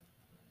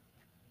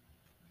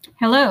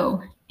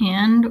Hello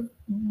and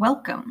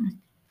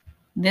welcome.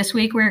 This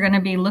week we're going to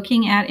be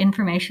looking at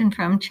information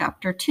from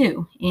Chapter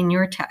 2 in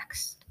your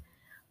text.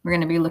 We're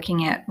going to be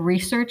looking at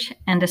research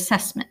and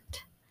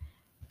assessment.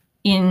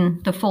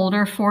 In the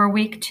folder for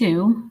week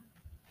 2,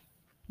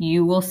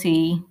 you will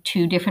see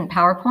 2 different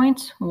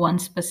PowerPoints, one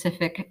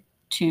specific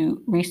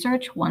to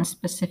research, one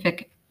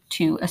specific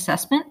to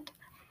assessment.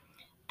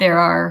 There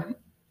are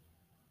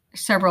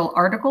several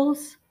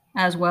articles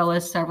as well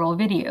as several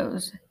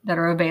videos that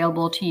are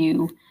available to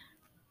you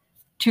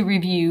to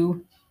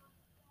review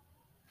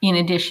in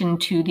addition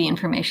to the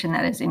information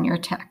that is in your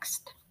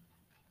text.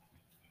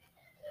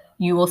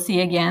 You will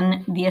see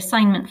again the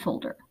assignment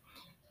folder.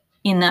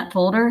 In that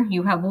folder,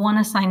 you have one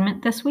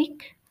assignment this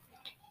week.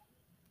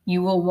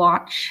 You will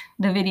watch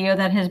the video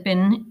that has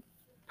been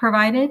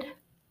provided,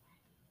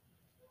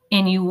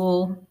 and you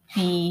will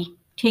be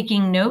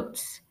taking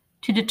notes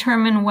to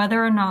determine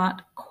whether or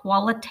not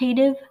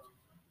qualitative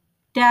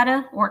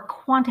data or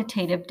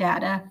quantitative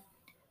data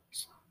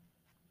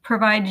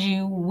provides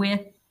you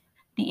with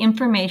the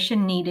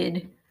information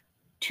needed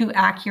to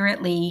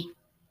accurately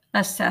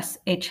assess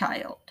a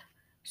child.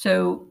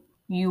 So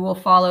you will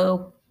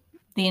follow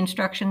the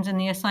instructions in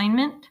the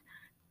assignment,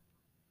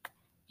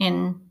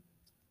 and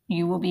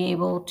you will be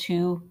able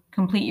to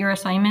complete your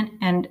assignment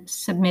and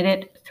submit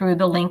it through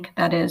the link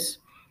that is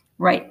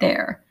right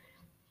there.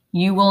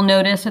 You will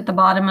notice at the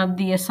bottom of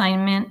the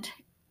assignment,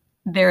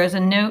 there is a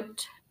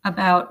note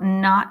about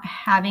not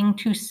having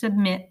to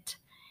submit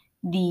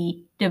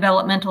the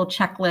developmental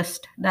checklist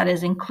that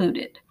is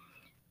included.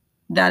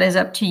 That is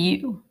up to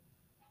you.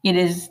 It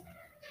is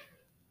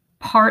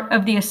part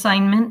of the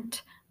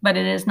assignment, but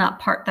it is not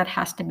part that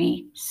has to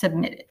be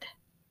submitted.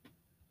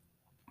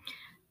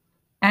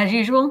 As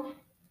usual,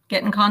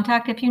 get in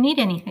contact if you need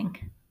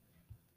anything.